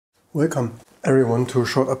Welcome everyone to a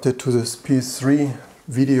short update to this PS3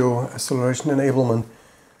 video acceleration enablement.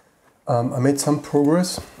 I made some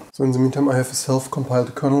progress, so in the meantime I have a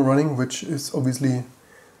self-compiled kernel running, which is obviously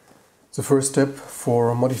the first step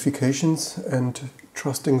for modifications and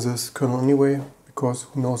trusting this kernel anyway, because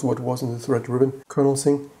who knows what was in this red ribbon kernel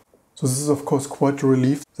thing. So this is of course quite a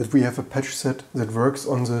relief that we have a patch set that works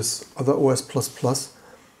on this other OS++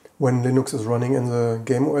 when Linux is running in the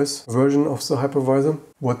Game OS version of the hypervisor.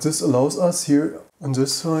 What this allows us here on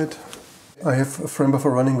this side, I have a frame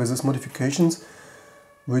buffer running with these modifications,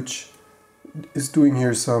 which is doing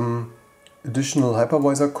here some additional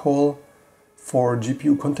hypervisor call for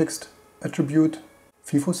GPU context attribute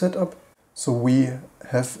FIFO setup. So we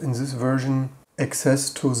have in this version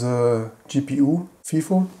access to the GPU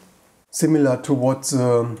FIFO, similar to what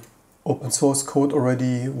the open source code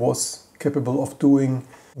already was capable of doing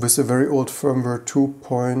with a very old firmware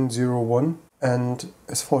 2.01. And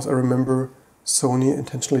as far as I remember, Sony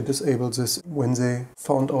intentionally disabled this when they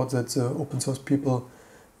found out that the open source people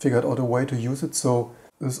figured out a way to use it. So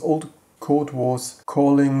this old code was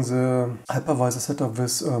calling the hypervisor setup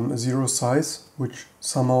with a zero size, which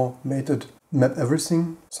somehow made it map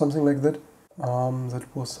everything, something like that. That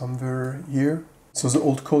was somewhere here. So the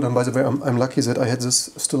old code, and by the way, I'm lucky that I had this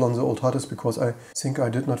still on the old hard disk, because I think I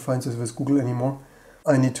did not find this with Google anymore.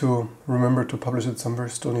 I need to remember to publish it somewhere,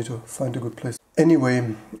 still need to find a good place.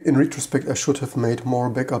 Anyway, in retrospect, I should have made more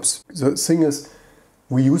backups. The thing is,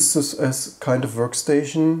 we used this as kind of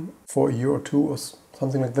workstation for a year or two or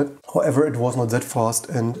something like that. However, it was not that fast,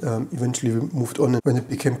 and eventually we moved on. And when it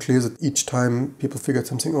became clear that each time people figured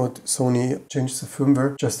something out, Sony changed the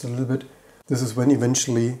firmware just a little bit. This is when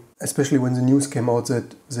eventually, especially when the news came out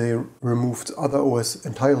that they removed other OS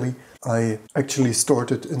entirely, I actually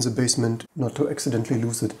stored it in the basement not to accidentally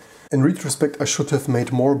lose it. In retrospect, I should have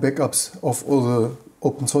made more backups of all the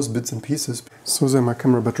open source bits and pieces. So then my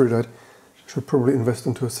camera battery died. Should probably invest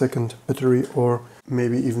into a second battery or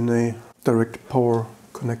maybe even a direct power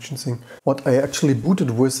connection thing. What I actually booted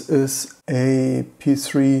with is a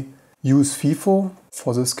PS3 use FIFO,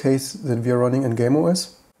 for this case that we are running in Game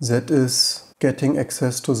OS. That is getting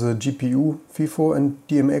access to the GPU FIFO and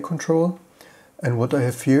DMA control. And what I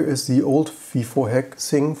have here is the old FIFO hack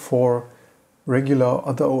thing for regular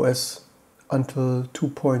other OS until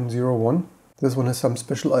 2.01. This one has some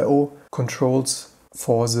special I/O controls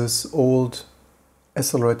for this old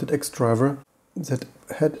accelerated X driver that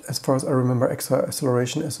had, as far as I remember, X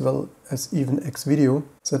acceleration as well as even X video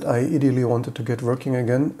that I ideally wanted to get working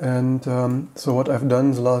again. And so what I've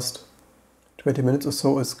done the last 20 minutes or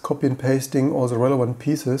so is copy and pasting all the relevant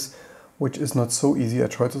pieces, which is not so easy. I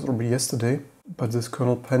tried this already yesterday, but this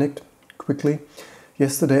kernel panicked quickly.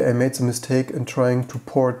 Yesterday I made the mistake in trying to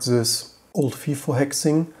port this old FIFO hack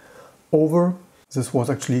thing over. This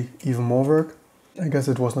was actually even more work. I guess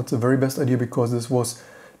it was not the very best idea because this was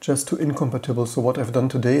just too incompatible. So what I've done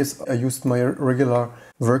today is I used my regular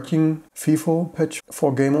working FIFO patch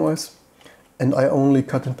for Game OS, and I only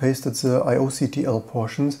cut and pasted the IOCTL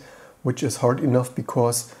portions, which is hard enough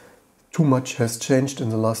because too much has changed in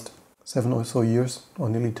the last 7 or so years, or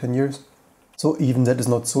nearly 10 years. So even that is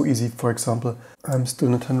not so easy. For example, I'm still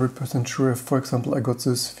not 100% sure if, for example, I got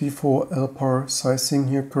this FIFO LPAR sizing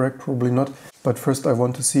here correct, probably not. But first I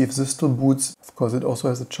want to see if this still boots. Of course, it also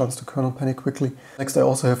has a chance to kernel panic quickly. Next, I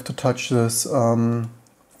also have to touch this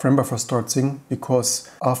frame buffer start thing, because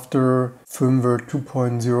after firmware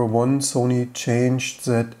 2.01, Sony changed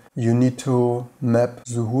that you need to map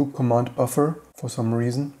the whole command buffer for some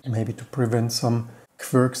reason, maybe to prevent some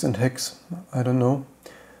quirks and hacks, I don't know.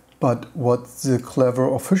 But what the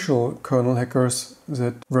clever official kernel hackers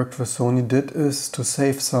that worked for Sony did is to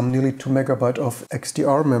save some nearly 2 MB of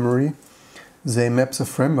XDR memory. They map the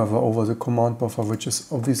frame buffer over the command buffer, which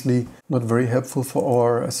is obviously not very helpful for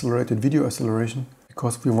our accelerated video acceleration,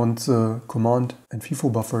 because we want the command and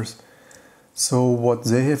FIFO buffers. So what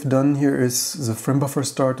they have done here is the frame buffer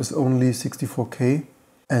start is only 64K,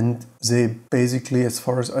 and they basically, as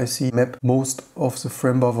far as I see, map most of the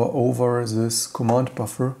frame buffer over this command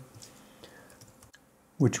buffer,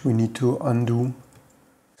 which we need to undo.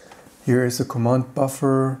 Here is the command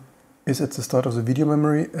buffer is at the start of the video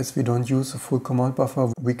memory. As we don't use the full command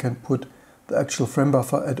buffer, we can put the actual frame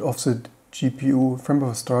buffer at offset GPU frame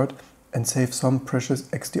buffer start and save some precious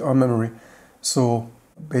XDR memory. So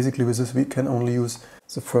basically with this we can only use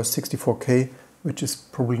the first 64K, which is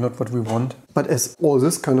probably not what we want. But as all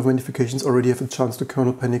this kind of modifications already have a chance to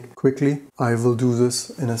kernel panic quickly, I will do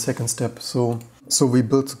this in a second step. So we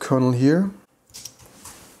built the kernel here.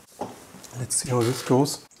 Let's see how this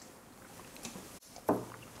goes.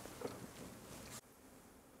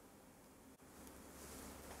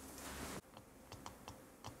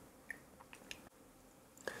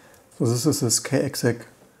 So this is this KExec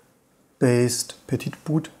based Petit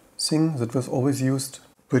boot thing that was always used,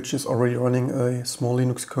 which is already running a small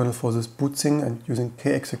Linux kernel for this boot thing and using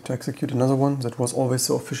KExec to execute another one. That was always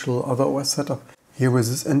the official other OS setup. Here with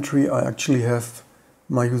this entry I actually have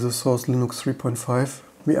my user source Linux 3.5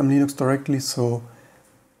 VM Linux directly, so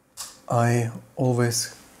I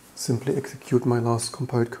always simply execute my last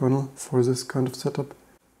compiled kernel for this kind of setup.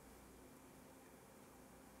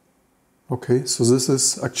 Okay, so this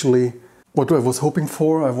is actually what I was hoping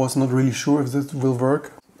for. I was not really sure if this will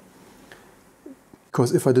work,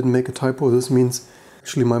 because if I didn't make a typo, this means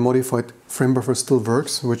actually my modified frame buffer still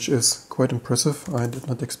works, which is quite impressive. I did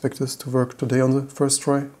not expect this to work today on the first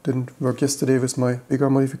try. Didn't work yesterday with my bigger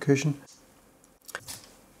modification.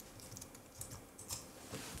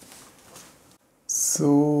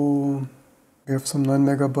 So we have some 9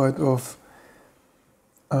 MB of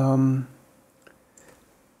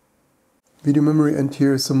video memory, and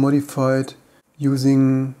here is a modified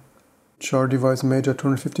using char device major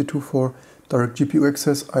 252 for direct GPU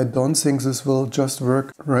access. I don't think this will just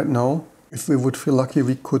work right now. If we would feel lucky,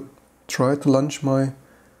 we could try to launch my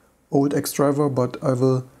old X driver, but I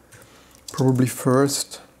will probably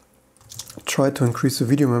first try to increase the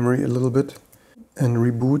video memory a little bit and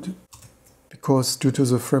reboot, because due to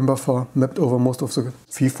the frame buffer mapped over most of the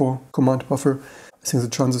FIFO command buffer, I think the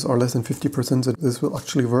chances are less than 50% that this will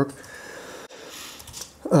actually work.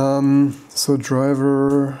 So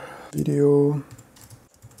driver, video,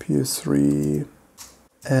 PS3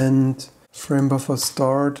 and frame buffer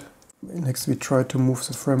start. Next we try to move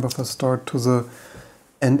the frame buffer start to the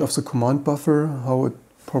end of the command buffer, how it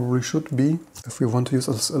probably should be if we want to use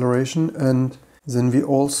acceleration. And then we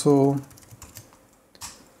also,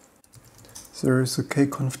 there is a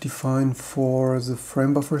kconf defined for the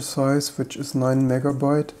frame buffer size, which is 9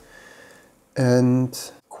 MB.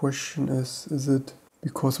 And question is it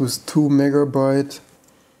because with 2 MB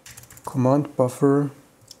command buffer,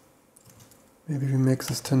 maybe we make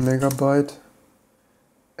this 10 MB.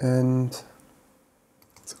 And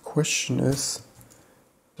the question is,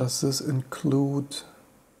 does this include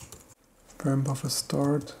frame buffer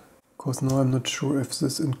start? Because now I'm not sure if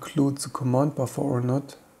this includes the command buffer or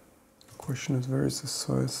not. The question is, where is the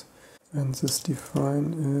size? And this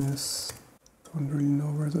define is, don't really know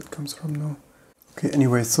where that comes from now. Okay,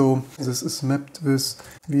 anyway, so this is mapped with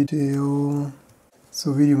video.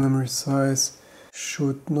 So video memory size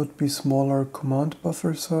should not be smaller command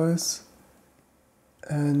buffer size.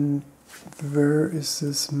 And where is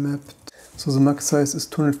this mapped? So the max size is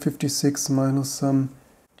 256 minus some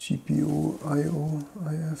GPU IO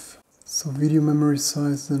IF. So video memory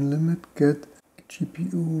size, then limit get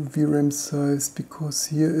GPU VRAM size, because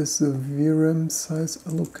here is the VRAM size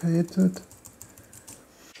allocated.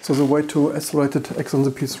 So the way to accelerate it X on the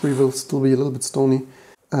PS3 will still be a little bit stony.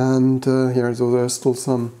 And here, so there are still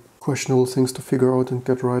some questionable things to figure out and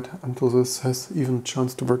get right until this has even a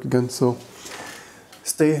chance to work again. So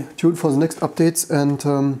stay tuned for the next updates, and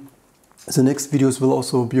the next videos will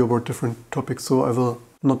also be about different topics. So I will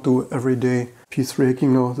not do everyday PS3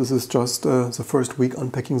 hacking now. This is just the first week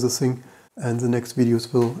unpacking this thing, and the next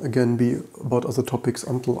videos will again be about other topics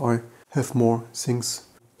until I have more things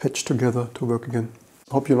patched together to work again.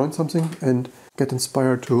 Hope you learned something and get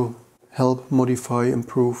inspired to help modify,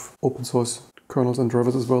 improve open source kernels and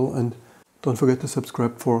drivers as well. And don't forget to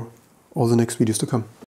subscribe for all the next videos to come.